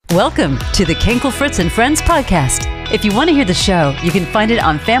Welcome to the Kenkel Fritz and Friends podcast. If you want to hear the show, you can find it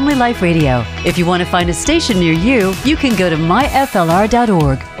on Family Life Radio. If you want to find a station near you, you can go to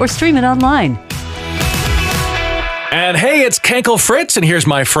myflr.org or stream it online. And hey, it's Kenkel Fritz, and here's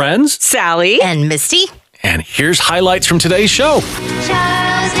my friends, Sally and Misty. And here's highlights from today's show.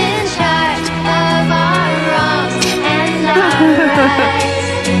 Charles in charge of our wrongs and our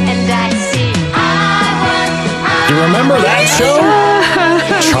rights. And I see You remember that show?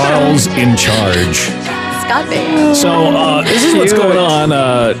 Charles in Charge. Scott Baio. So this is what's going on.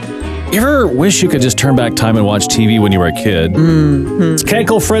 You ever wish you could just turn back time and watch TV when you were a kid? Mm-hmm. It's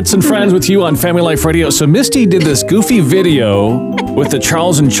Kenkel Fritz and Friends with you on Family Life Radio. So Misty did this goofy video with the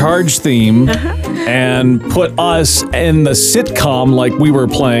Charles in Charge theme and put us in the sitcom like we were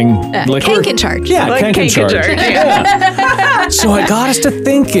playing. Like Kenk in Charge. Yeah, like Kenk in Charge. Yeah. So it got us to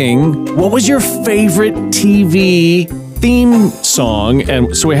thinking, what was your favorite TV theme song?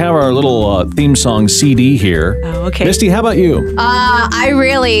 And so we have our little theme song CD here. Oh, okay. Misty, how about you? I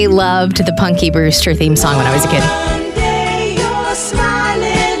really loved the Punky Brewster theme song when I was a kid.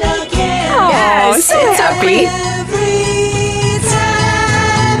 Oh, so happy.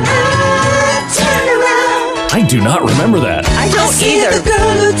 I do not remember that. I don't either.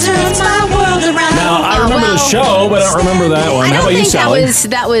 Now, I remember the show, but I don't remember that one. I How don't about you, think Sally?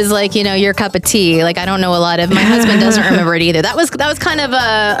 that was like, your cup of tea. Like, I don't know a lot of, my husband doesn't remember it either. That was kind of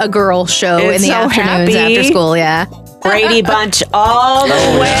a girl show It's in the so afternoons happy. after school, yeah. Brady Bunch all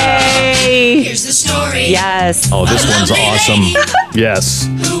the way. Here's the story. Yes. Oh, this one's awesome. Yes.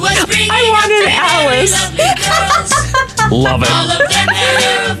 I wanted Alice. Love it.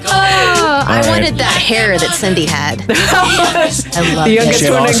 I wanted that hair that Cindy had. I love The youngest She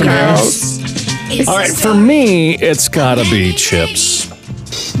had one in awesome hair. girls. All right, for me, it's gotta be Chips.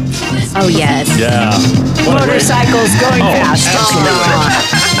 Oh, yes. Yeah. What a great- Motorcycles going fast. Oh,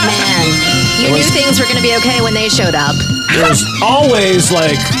 man. You knew things were going to be okay when they showed up. There's always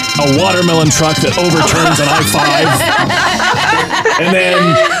like a watermelon truck that overturns an I-5. And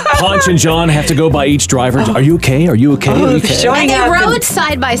then Ponch and John have to go by each driver. Are you okay? Are you okay? Are you okay? showing And they up rode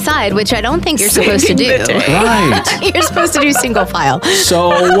side by side, which I don't think you're supposed to do. Right. You're supposed to do single file. So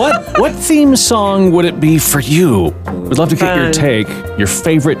what theme song would it be for you? We'd love to get your take, your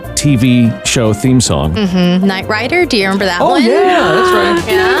favorite TV show theme song. Mm-hmm. Knight Rider, do you remember that Oh, one? yeah, that's right.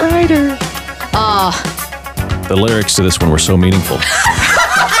 Yeah. Rider. Oh, The lyrics to this one were so meaningful.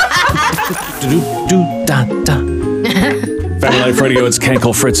 Family Life Radio, it's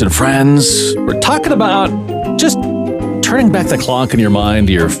Kenkel, Fritz, and Friends. We're talking about just turning back the clock in your mind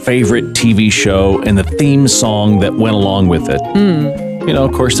to your favorite TV show and the theme song that went along with it.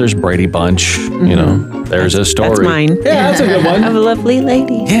 Of course, there's Brady Bunch. There's a story. That's mine. Yeah, that's a good one. I'm a lovely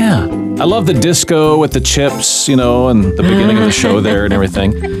lady. Yeah. I love the disco with the chips, and the beginning of the show there and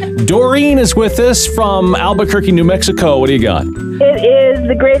everything. Doreen is with us from Albuquerque, New Mexico. What do you got? It is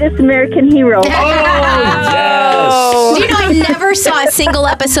the greatest American hero. Yes! do you know I never saw a single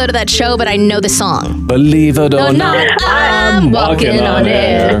episode of that show, but I know the song. Believe it or not, I'm walking on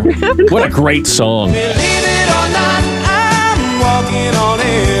air. What a great song. Believe it or not, I'm walking on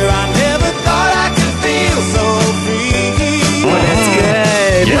air. I never thought I could feel so free. Oh, that's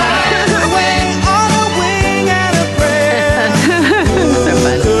good. Yeah. Went on a wing and a prayer. So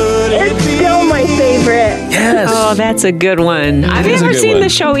fun. It's still my favorite. Yes. Oh, that's a good one. I've is a never good seen one. the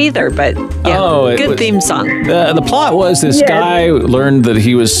show either, but yeah, Oh, it good was- theme song. The plot was this Yes. guy learned that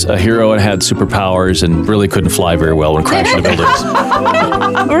he was a hero and had superpowers and really couldn't fly very well when crashing into buildings.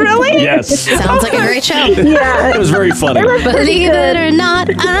 Really? Yes. Sounds like a great show. Yeah. It was very funny. Believe it or not,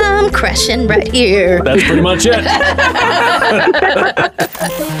 I'm crashing right here. That's pretty much it.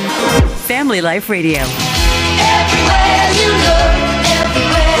 Family Life Radio. everywhere you look,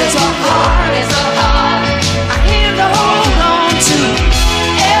 everywhere it's a heart, it's a heart. I hear to hold on to.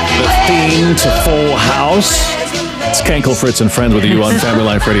 The theme to Full House. It's Kenkel, Fritz, and Friends with you on Family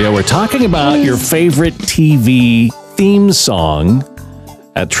Life Radio. We're talking about your favorite TV theme song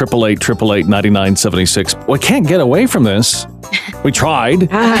at 888-888-9976. We can't get away from this. We tried.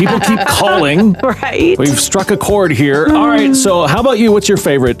 People keep calling. Right. We've struck a chord here. All right, so how about you? What's your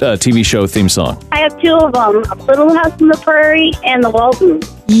favorite TV show theme song? I have two of them, Little House on the Prairie and The Waltons.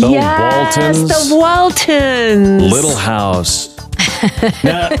 Yes, Waltons. the Waltons. Little House.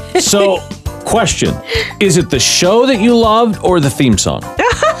 Now, so, question. Is it the show that you loved or the theme song?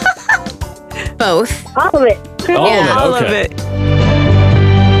 Both. All of it. All of it, All of okay. it.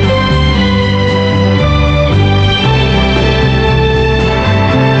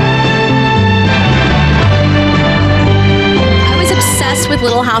 I was obsessed with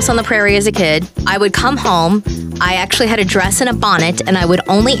Little House on the Prairie as a kid. I would come home. I actually had a dress and a bonnet, and I would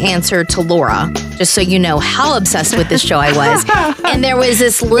only answer to Laura, just so you know how obsessed with this show I was. And there was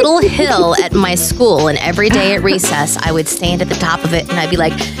this little hill at my school, and every day at recess, I would stand at the top of it, and I'd be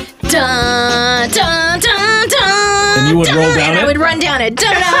like, dun, dun, dun, dun. And you would roll down and it? I would run down it.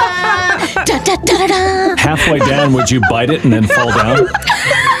 Dun, dun, dun, dun, dun, dun. Halfway down, would you bite it and then fall down?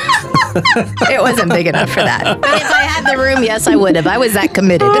 It wasn't big enough for that. But if I had the room, yes, I would have. I was that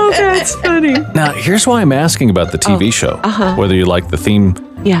committed. Oh, that's funny. Now, here's why I'm asking about the TV show, whether you like the theme.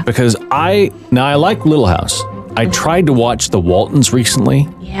 Yeah. Because I like Little House. I tried to watch the Waltons recently.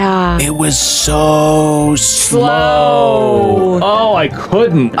 Yeah. It was so slow. Oh, I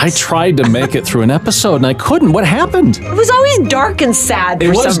couldn't. I tried to make it through an episode and I couldn't. What happened? It was always dark and sad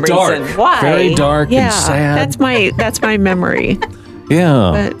for some reason. Why? Very dark Yeah, and sad. that's my memory.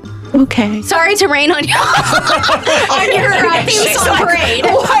 Yeah. But okay. Sorry to rain on you. On your theme song parade.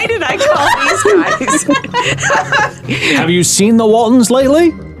 Why did I call these guys? Have you seen the Waltons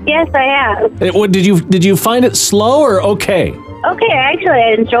lately? Yes, I have. Did you find it slow or okay? Okay, actually,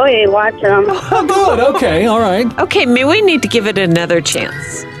 I enjoy watching them. Oh, good. Okay. All right. Okay, maybe we need to give it another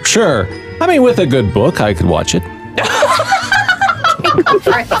chance. Sure. I mean, with a good book, I could watch it. I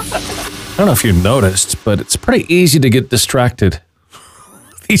don't know if you noticed, but it's pretty easy to get distracted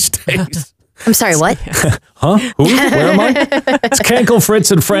these days. I'm sorry, what? Huh? Who? Where am I? It's Cankle,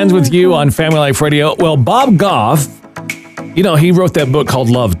 Fritz, and Friends with you on Family Life Radio. Well, Bob Goff, you know, he wrote that book called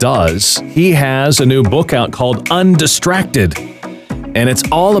Love Does. He has a new book out called Undistracted, and it's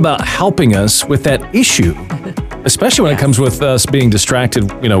all about helping us with that issue, especially when it comes with us being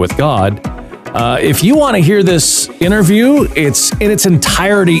distracted, you know, with God. If you want to hear this interview, it's in its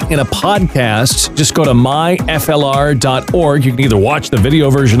entirety in a podcast. Just go to myflr.org. You can either watch the video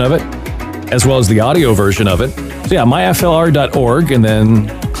version of it as well as the audio version of it. So yeah, myflr.org, and then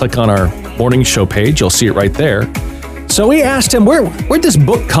click on our morning show page. You'll see it right there. So we asked him, where'd this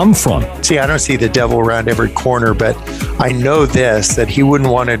book come from? See, I don't see the devil around every corner, but I know this, that he wouldn't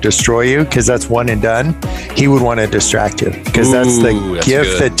want to destroy you because that's one and done. He would want to distract you because that's the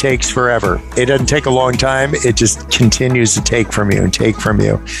gift that takes forever. It doesn't take a long time. It just continues to take from you and take from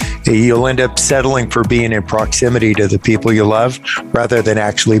you. You'll end up settling for being in proximity to the people you love rather than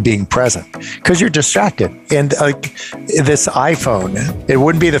actually being present because you're distracted. And this iPhone, it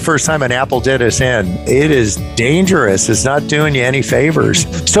wouldn't be the first time an Apple did us in. It is dangerous. It's not doing you any favors.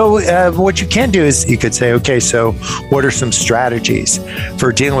 So what you can do is you could say, okay, so what are some strategies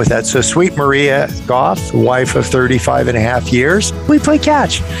for dealing with that? So sweet Maria Goff, wife of 35 and a half years, we play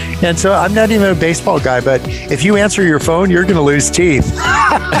catch. And so I'm not even a baseball guy, but if you answer your phone, you're going to lose teeth.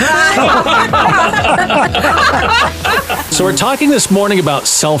 So we're talking this morning about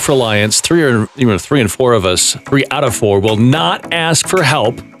self-reliance. 3 and 4 of us, 3 out of 4 will not ask for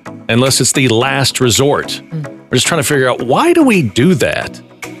help unless it's the last resort. We're just trying to figure out, why do we do that?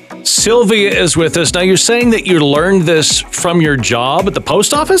 Sylvia is with us. Now, you're saying that you learned this from your job at the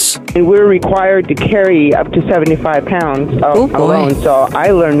post office? We're required to carry up to 75 pounds alone, so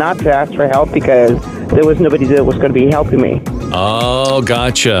I learned not to ask for help because there was nobody that was going to be helping me. Oh,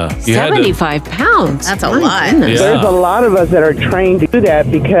 gotcha. 75 pounds. That's a lot. Yeah. There's a lot of us that are trained to do that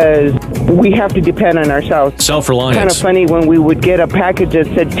because we have to depend on ourselves. Self-reliance. Kind of funny when we would get a package that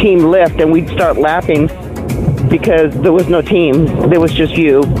said team lift and we'd start laughing because there was no team. There was just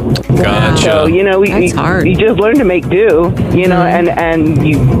you. Gotcha. So, you know, you just learn to make do, you know, and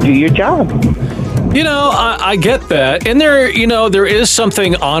you do your job. You know, I get that. And there is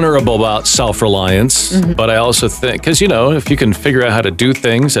something honorable about self-reliance. But I also think, because, you know, if you can figure out how to do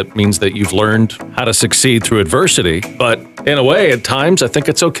things, that means that you've learned how to succeed through adversity. But in a way, at times, I think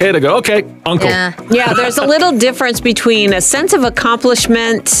it's okay to go, okay, uncle. Yeah, there's a little difference between a sense of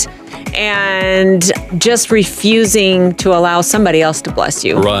accomplishment and just refusing to allow somebody else to bless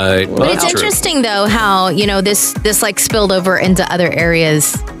you. Right. But it's interesting, though, how, you know, this like spilled over into other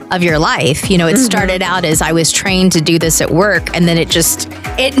areas of your life. You know, it started out as I was trained to do this at work, and then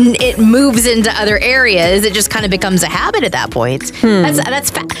it moves into other areas. It just kind of becomes a habit at that point.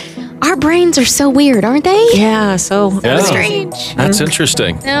 Our brains are so weird, aren't they? Yeah, so strange. That's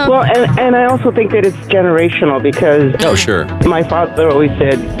interesting. Yeah. Well, and I also think that it's generational because my father always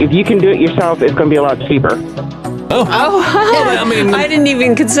said, if you can do it yourself, it's going to be a lot cheaper. Well, I mean, I didn't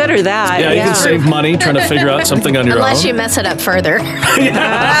even consider that. Yeah, you can save money trying to figure out something on your own. Unless you mess it up further.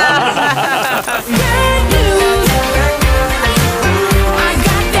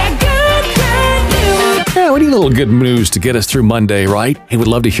 Yeah, what do little good news to get us through Monday, right? Hey, we'd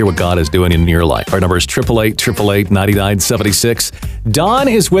love to hear what God is doing in your life. Our number is 888-888-9976. Don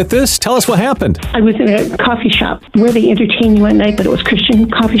is with us. Tell us what happened. I was in a coffee shop where they entertained you at night, but it was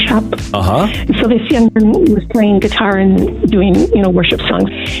Christian coffee shop. And so this young man was playing guitar and doing, worship songs.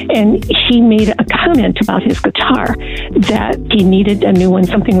 And he made a comment about his guitar that he needed a new one.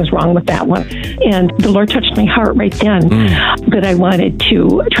 Something was wrong with that one. And the Lord touched my heart right then that I wanted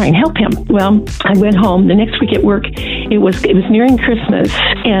to try and help him. Well, I went home. The next week at work, it was nearing Christmas.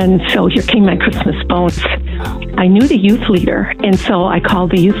 And so here came my Christmas bonus. I knew the youth leader. And so I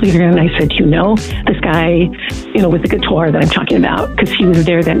called the youth leader and I said, this guy, with the guitar that I'm talking about, because he was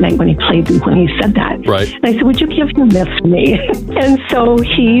there that night when he said that. Right. And I said, would you give him this for me? And so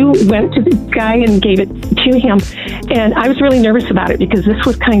he went to the guy and gave it to him. And I was really nervous about it because this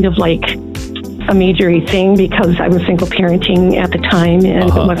was kind of like a major thing because I was single parenting at the time and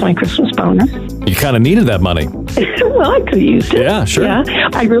it was my Christmas bonus. You kind of needed that money. Well, I could have used it. Yeah, sure. Yeah,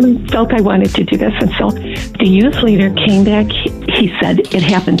 I really felt I wanted to do this. And so the youth leader came back. He said it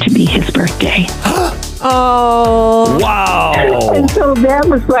happened to be his birthday. Oh. Wow. And so that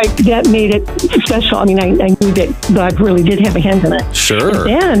was that made it special. I mean, I knew that God really did have a hand in it. Sure. And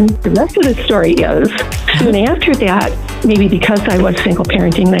then the rest of the story is, soon after that, maybe because I was single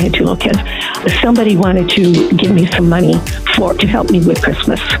parenting and I had 2 little kids, somebody wanted to give me some money to help me with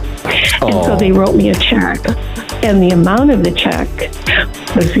Christmas. And so they wrote me a check. And the amount of the check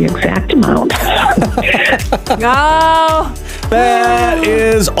was the exact amount. Oh. That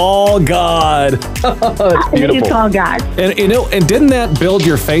is all God. It's beautiful. It's all God. And and didn't that build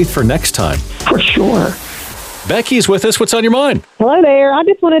your faith for next time? For sure. Becky's with us. What's on your mind? Hello there. I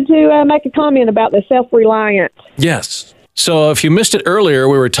just wanted to make a comment about the Self-Reliance. Yes. So if you missed it earlier,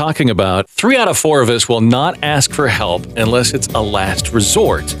 we were talking about 3 out of 4 of us will not ask for help unless it's a last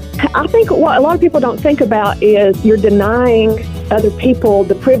resort. I think what a lot of people don't think about is you're denying other people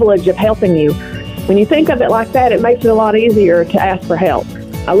the privilege of helping you. When you think of it like that, it makes it a lot easier to ask for help.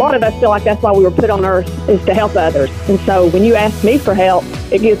 A lot of us feel like that's why we were put on earth, is to help others. And so when you ask me for help,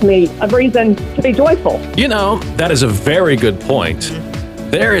 it gives me a reason to be joyful. That is a very good point.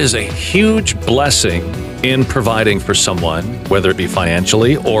 There is a huge blessing in providing for someone, whether it be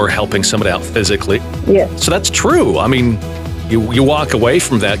financially or helping somebody out physically. Yes. So that's true. I mean, you walk away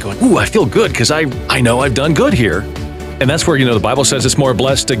from that going, ooh, I feel good because I know I've done good here. And that's where, the Bible says it's more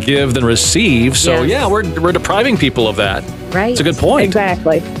blessed to give than receive. So, we're depriving people of that. Right. It's a good point.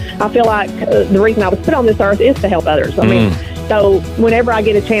 Exactly. I feel like the reason I was put on this earth is to help others. I mean, so whenever I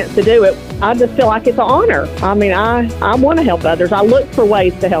get a chance to do it, I just feel like it's an honor. I mean, I want to help others. I look for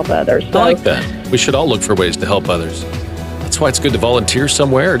ways to help others. So. I like that. We should all look for ways to help others. That's why it's good to volunteer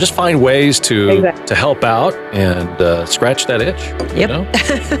somewhere or just find ways to help out and scratch that itch. Yep.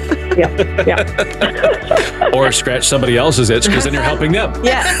 Yeah. Or scratch somebody else's itch because then you're helping them.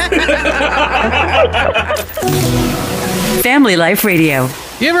 Yeah. Family Life Radio.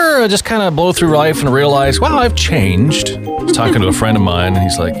 You ever just kind of blow through life and realize, wow, I've changed? I was talking to a friend of mine and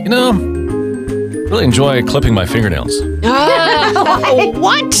he's like, really enjoy clipping my fingernails. What?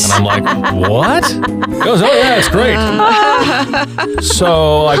 And I'm like, what? He goes, oh yeah, it's great.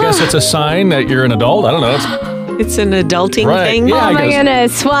 So I guess it's a sign that you're an adult. I don't know. It's an adulting thing. Yeah, oh my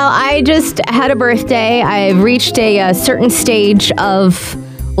goodness. Well, I just had a birthday. I've reached a certain stage of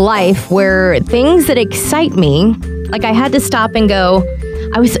life where things that excite me, like I had to stop and go,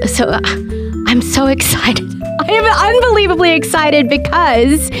 I'm so excited. I am unbelievably excited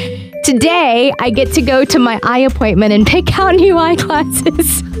because today I get to go to my eye appointment and pick out new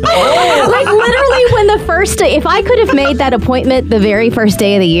eyeglasses. Like literally if I could have made that appointment the very first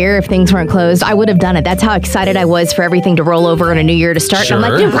day of the year, if things weren't closed, I would have done it. That's how excited I was for everything to roll over in a new year to start. Sure. And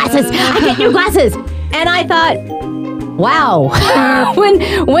I'm like, new glasses, I get new glasses. And I thought, wow, when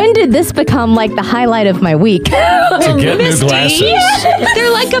did this become like the highlight of my week? To get new glasses.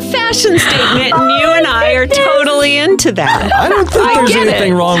 They're like a fashion statement, and you and I are totally into that. I don't think there's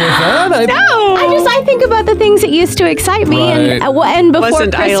anything wrong with that. I think about the things that used to excite me, and before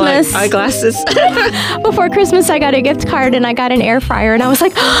Christmas, eyeglasses. Before Christmas, I got a gift card and I got an air fryer, and I was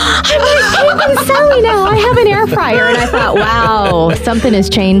like, I'm like Sully now. I have an air fryer, and I thought, wow, something has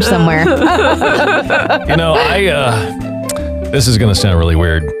changed somewhere. This is going to sound really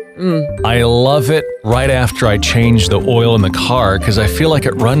weird. I love it right after I change the oil in the car because I feel like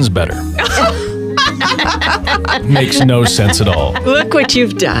it runs better. Makes no sense at all. Look what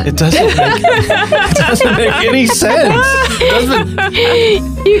you've done. It doesn't make any sense.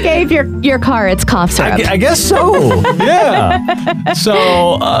 You gave your car its cough syrup. I guess so. Yeah.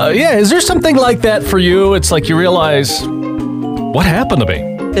 So, is there something like that for you? It's like you realize, what happened to me?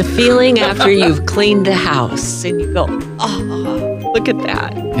 The feeling after you've cleaned the house and you go, oh, look at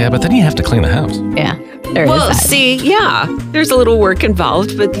that. Yeah, but then you have to clean the house. Yeah. There Well, is that. see, yeah, there's a little work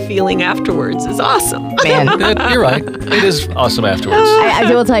involved, but the feeling afterwards is awesome. Man. You're right. It is awesome afterwards. I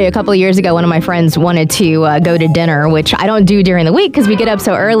will tell you, a couple of years ago, one of my friends wanted to go to dinner, which I don't do during the week because we get up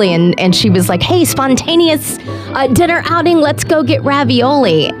so early. And she was like, hey, spontaneous dinner outing. Let's go get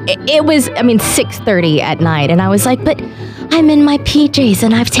ravioli. It was, 6:30 at night. And I was like, but I'm in my PJs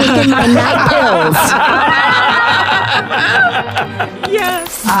and I've taken my night pills.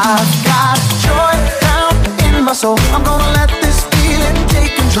 Yes. I've got joy down in my soul. I'm gonna let this feeling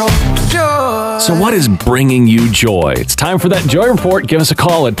take control. Joy. So what is bringing you joy? It's time for that Joy Report. Give us a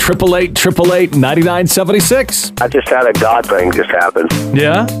call at 888-888-9976. I just had a God thing just happen.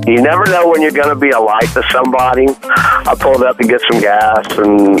 Yeah? You never know when you're going to be a light to somebody. I pulled up to get some gas,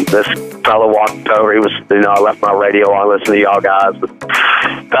 and this fellow walked over. He was, I left my radio on, listening to y'all guys. But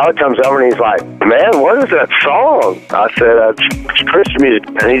fellow comes over, and he's like, man, what is that song? I said, it's Christian music.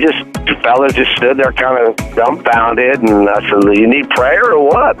 And the fella just stood there kind of dumbfounded, and I said, you need prayer or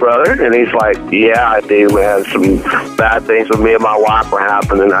what, brother? And he's like, yeah, I do, man. Some bad things with me and my wife were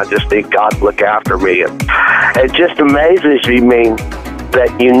happening, and I just need God to look after me. And it just amazes me,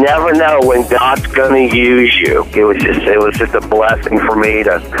 that you never know when God's going to use you. It was just a blessing for me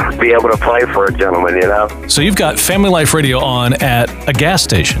to be able to pray for a gentleman, you know? So you've got Family Life Radio on at a gas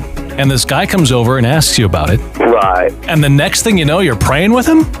station, and this guy comes over and asks you about it. Right. And the next thing you know, you're praying with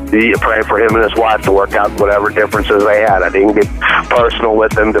him? You pray for him and his wife to work out whatever differences they had. I didn't get personal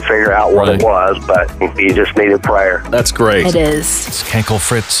with them to figure out what it was, but he just needed prayer. That's great. It is. It's Kenkel,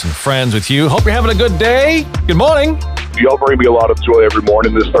 Fritz, and Friends with you. Hope you're having a good day. Good morning. Y'all bring me a lot of joy every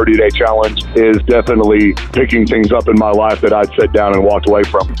morning. This 30-day challenge is definitely picking things up in my life that I'd set down and walked away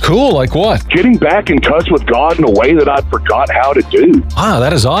from. Cool, like what? Getting back in touch with God in a way that I'd forgot how to do. Wow,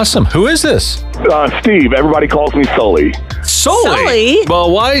 that is awesome. Who is this? Steve. Everybody calls me Sully. Sully?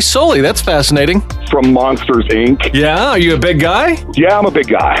 Well, why Sully? That's fascinating. From Monsters, Inc. Yeah? Are you a big guy? Yeah, I'm a big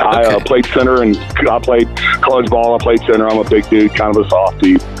guy. Okay. I played center, and I played college ball. I played center. I'm a big dude, kind of a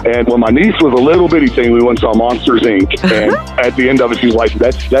softie. And when my niece was a little bitty thing, we went and saw Monsters, Inc. And at the end of it, she was like,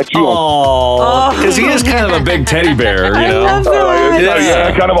 that's you. Oh, because he is kind of a big teddy bear, you know?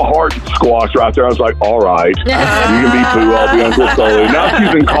 Yeah, kind of a hard squash right there. I was like, all right, you can be Pooh, I'll be Uncle Sully. Now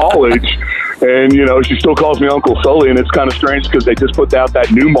she's in college, and, she still calls me Uncle Sully, and it's kind of strange because they just put out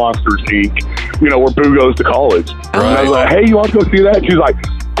that new Monsters, Inc., where Pooh goes to college. Right. And I was like, hey, you want to go see that? And she's like,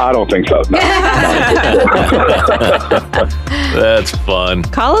 I don't think so. No. That's fun.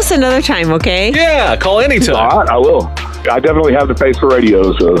 Call us another time, okay? Yeah, call anytime. All right, I will. I definitely have the face for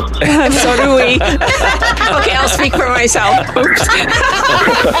radio, so. So do we. Okay, I'll speak for myself. Oops.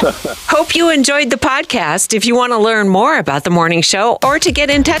 Hope you enjoyed the podcast. If you want to learn more about the morning show or to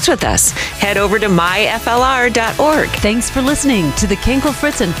get in touch with us, head over to myflr.org. Thanks for listening to the Kenkel,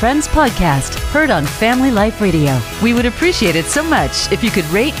 Fritz, and Friends podcast, heard on Family Life Radio. We would appreciate it so much if you could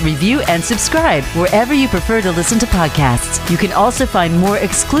rate, review, and subscribe wherever you prefer to listen to podcasts. You can also find more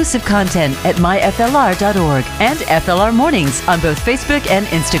exclusive content at myflr.org and FLR Mornings on both Facebook and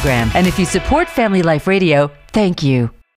Instagram. And if you support Family Life Radio, thank you.